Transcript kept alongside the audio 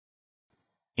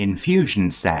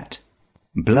infusion set,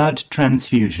 blood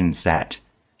transfusion set,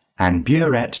 and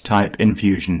burette type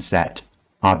infusion set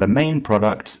are the main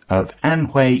products of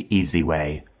Anhui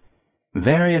Easyway.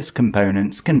 Various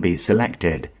components can be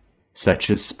selected, such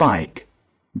as spike,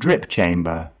 drip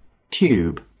chamber,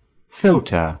 tube,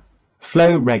 filter,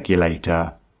 flow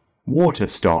regulator, water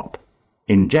stop,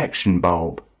 injection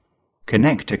bulb,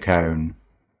 connector cone,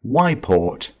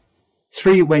 Y-port,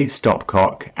 three-way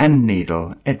stopcock and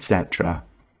needle, etc.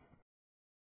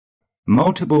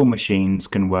 Multiple machines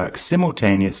can work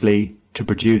simultaneously to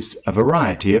produce a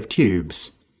variety of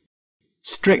tubes.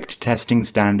 Strict testing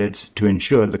standards to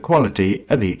ensure the quality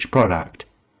of each product.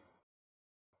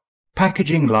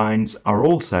 Packaging lines are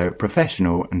also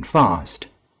professional and fast.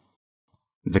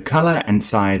 The color and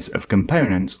size of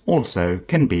components also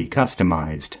can be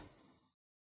customized.